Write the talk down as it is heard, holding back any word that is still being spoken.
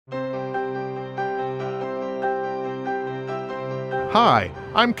Hi,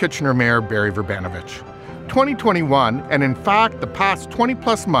 I'm Kitchener Mayor Barry Verbanovich. 2021, and in fact the past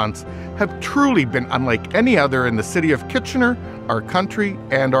 20-plus months, have truly been unlike any other in the City of Kitchener, our country,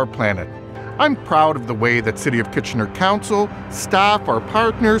 and our planet. I'm proud of the way that City of Kitchener Council, staff, our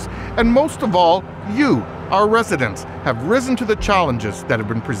partners, and most of all, you, our residents, have risen to the challenges that have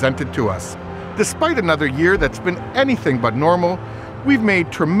been presented to us. Despite another year that's been anything but normal, we've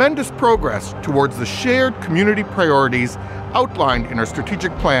made tremendous progress towards the shared community priorities outlined in our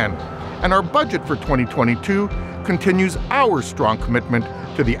strategic plan, and our budget for 2022 continues our strong commitment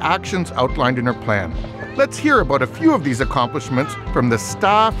to the actions outlined in our plan. Let's hear about a few of these accomplishments from the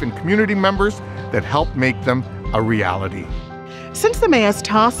staff and community members that help make them a reality. Since the Mayor's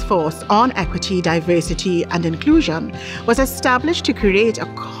Task Force on Equity, Diversity and Inclusion was established to create a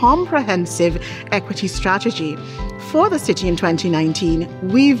comprehensive equity strategy for the city in 2019,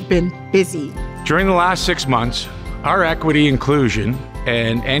 we've been busy. During the last 6 months, our equity, inclusion,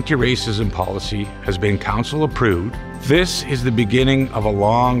 and anti-racism policy has been council approved. This is the beginning of a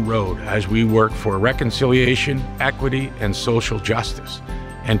long road as we work for reconciliation, equity, and social justice,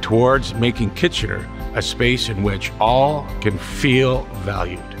 and towards making Kitchener a space in which all can feel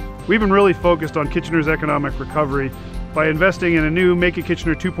valued. We've been really focused on Kitchener's economic recovery by investing in a new Make It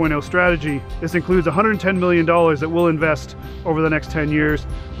Kitchener 2.0 strategy. This includes $110 million that we'll invest over the next 10 years.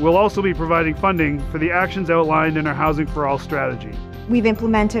 We'll also be providing funding for the actions outlined in our Housing for All strategy. We've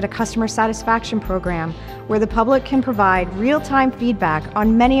implemented a customer satisfaction program where the public can provide real-time feedback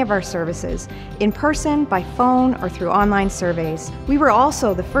on many of our services, in person, by phone, or through online surveys. We were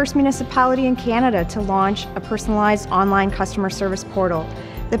also the first municipality in Canada to launch a personalized online customer service portal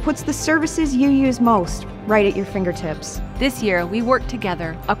that puts the services you use most right at your fingertips. This year, we worked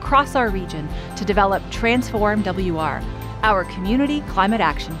together across our region to develop Transform WR, our community climate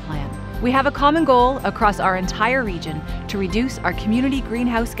action plan. We have a common goal across our entire region to reduce our community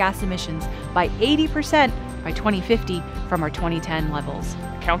greenhouse gas emissions by 80% by 2050 from our 2010 levels.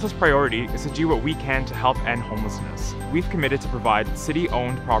 Council's priority is to do what we can to help end homelessness. We've committed to provide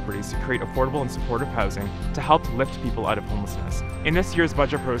city-owned properties to create affordable and supportive housing to help lift people out of homelessness. In this year's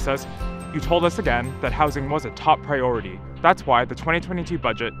budget process, you told us again that housing was a top priority. That's why the 2022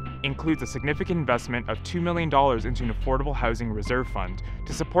 budget includes a significant investment of $2 million into an affordable housing reserve fund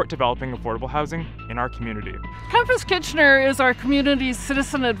to support developing affordable housing in our community. Compass Kitchener is our community's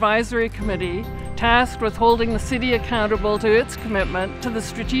citizen advisory committee tasked with holding the city accountable to its commitment to the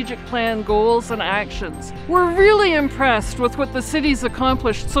strategic plan goals and actions. We're really impressed with what the city's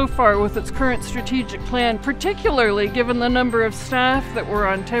accomplished so far with its current strategic plan, particularly given the number of staff that were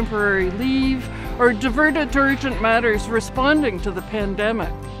on temporary leave or diverted to urgent matters responding to the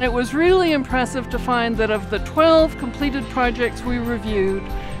pandemic. It was really impressive to find that of the 12 completed projects we reviewed,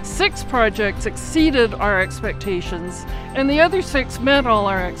 6 projects exceeded our expectations, and the other 6 met all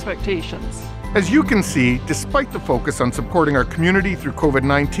our expectations. As you can see, despite the focus on supporting our community through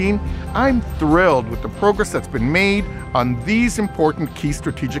COVID-19, I'm thrilled with the progress that's been made on these important key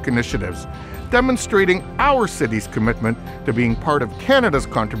strategic initiatives, demonstrating our city's commitment to being part of Canada's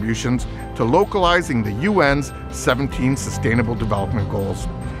contributions to localizing the UN's 17 Sustainable Development Goals.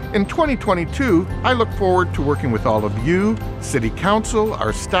 In 2022, I look forward to working with all of you, City Council,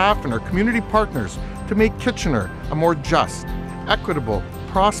 our staff, and our community partners to make Kitchener a more just, equitable,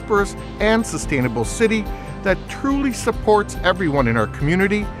 prosperous, and sustainable city that truly supports everyone in our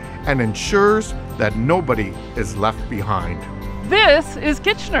community and ensures that nobody is left behind. This is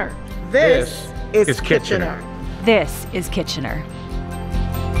Kitchener. This is Kitchener. This is Kitchener.